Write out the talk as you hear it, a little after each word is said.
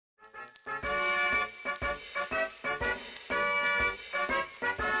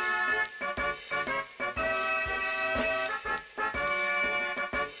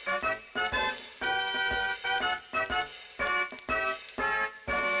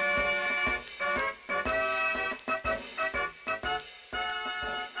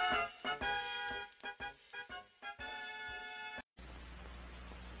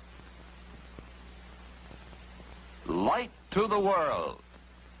to the world.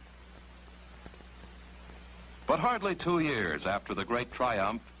 But hardly 2 years after the great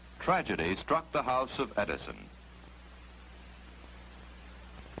triumph, tragedy struck the house of Edison.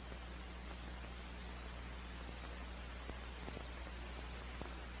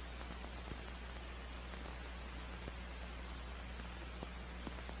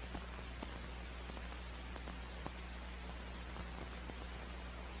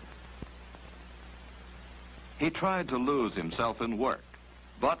 He tried to lose himself in work,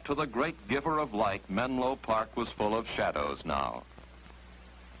 but to the great giver of light, Menlo Park was full of shadows now.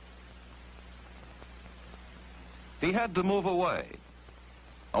 He had to move away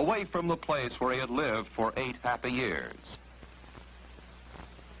from the place where he had lived for 8 happy years.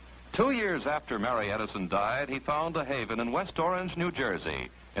 2 years after Mary Edison died, he found a haven in West Orange, New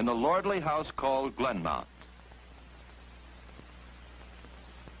Jersey, in the lordly house called Glenmount.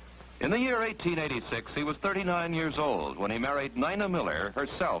 In the year 1886, he was 39 years old when he married Nina Miller,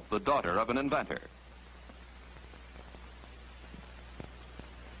 herself the daughter of an inventor.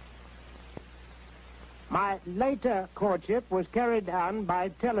 My later courtship was carried on by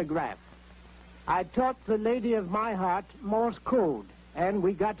telegraph. I taught the lady of my heart Morse code, and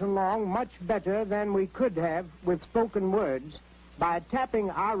we got along much better than we could have with spoken words by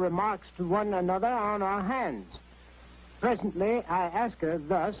tapping our remarks to one another on our hands. Presently, I asked her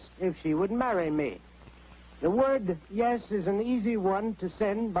thus if she would marry me. The word yes is an easy one to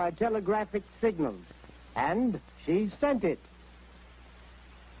send by telegraphic signals, and she sent it.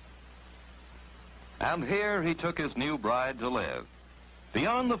 And here he took his new bride to live.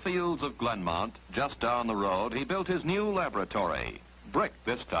 Beyond the fields of Glenmount, just down the road, he built his new laboratory. Brick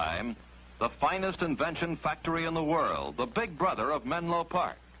this time, the finest invention factory in the world, the big brother of Menlo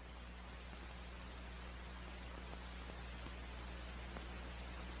Park.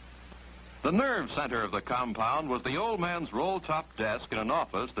 The nerve center of the compound was the old man's roll-top desk in an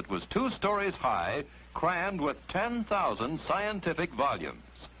office that was 2 stories high, crammed with 10,000 scientific volumes.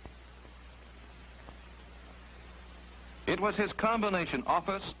 It was his combination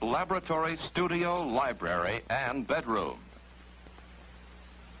office, laboratory, studio, library, and bedroom.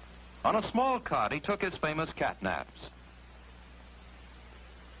 On a small cot, he took his famous cat naps.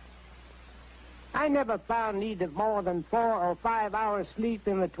 I never found need of more than 4 or 5 hours sleep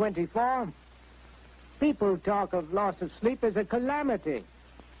in the 24. People talk of loss of sleep as a calamity.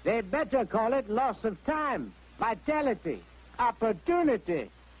 They better call it loss of time, vitality, opportunity.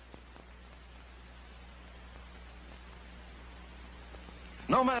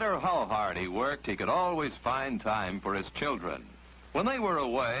 No matter how hard he worked, he could always find time for his children. When they were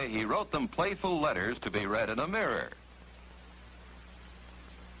away, he wrote them playful letters to be read in a mirror.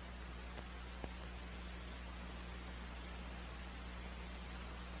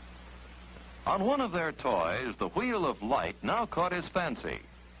 On one of their toys, the wheel of light now caught his fancy.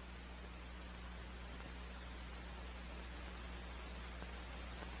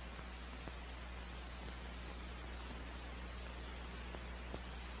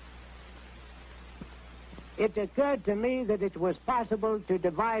 It occurred to me that it was possible to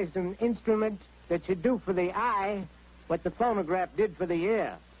devise an instrument that should do for the eye what the phonograph did for the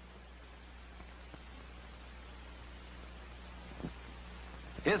ear.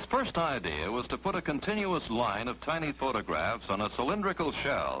 His first idea was to put a continuous line of tiny photographs on a cylindrical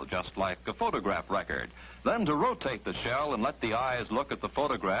shell, just like a photograph record, then to rotate the shell and let the eyes look at the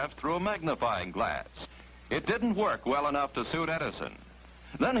photographs through a magnifying glass. It didn't work well enough to suit Edison.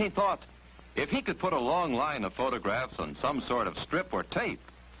 Then he thought, if he could put a long line of photographs on some sort of strip or tape,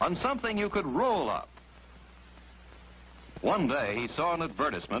 on something you could roll up. One day he saw an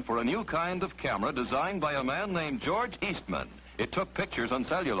advertisement for a new kind of camera designed by a man named George Eastman. It took pictures on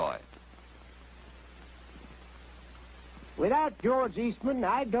celluloid. Without George Eastman,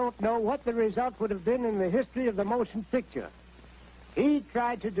 I don't know what the result would have been in the history of the motion picture. He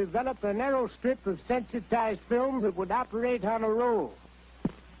tried to develop a narrow strip of sensitized film that would operate on a roll.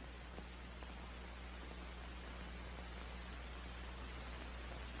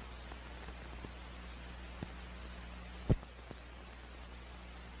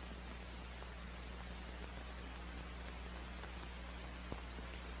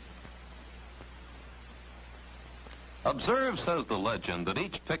 Observe, says the legend, that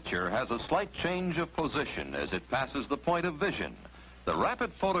each picture has a slight change of position as it passes the point of vision. The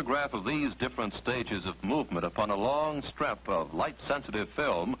rapid photograph of these different stages of movement upon a long strip of light-sensitive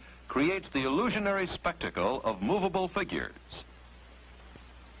film creates the illusionary spectacle of movable figures.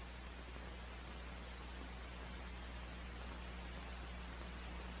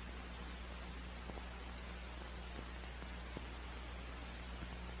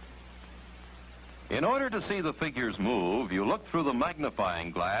 In order to see the figures move, you look through the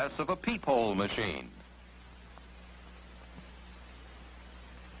magnifying glass of a peephole machine.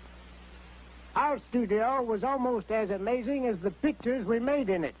 Our studio was almost as amazing as the pictures we made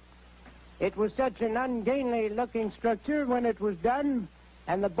in it. It was such an ungainly-looking structure when it was done,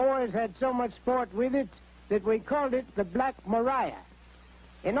 and the boys had so much sport with it that we called it the Black Maria.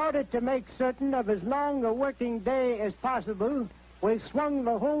 In order to make certain of as long a working day as possible, we swung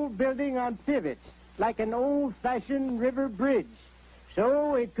the whole building on pivots, like an old-fashioned river bridge,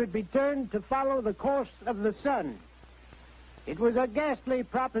 so it could be turned to follow the course of the sun. It was a ghastly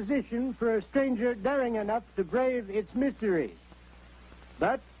proposition for a stranger daring enough to brave its mysteries.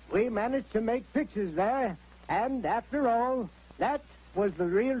 But we managed to make pictures there, and after all, that was the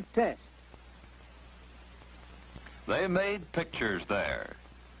real test. They made pictures there.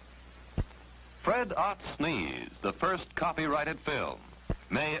 Fred Ott Sneeze, the first copyrighted film.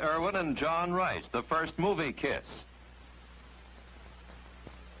 May Irwin and John Rice, the first movie kiss.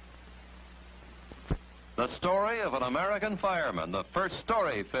 The story of an American fireman, the first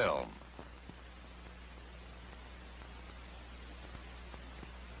story film.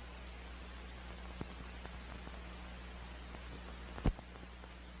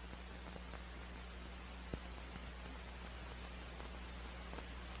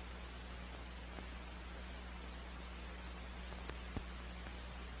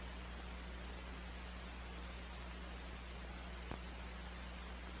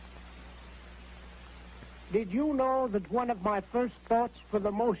 Did you know that one of my first thoughts for the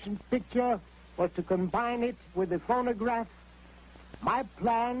motion picture was to combine it with the phonograph? My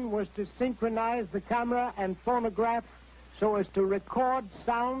plan was to synchronize the camera and phonograph so as to record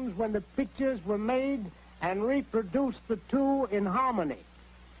sounds when the pictures were made and reproduce the two in harmony.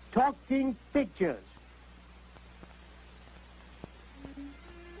 Talking pictures.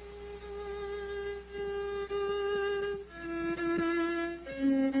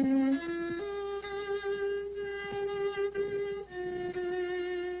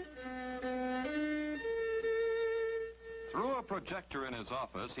 Through a projector in his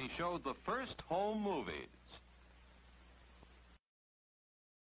office, he showed the first home movie.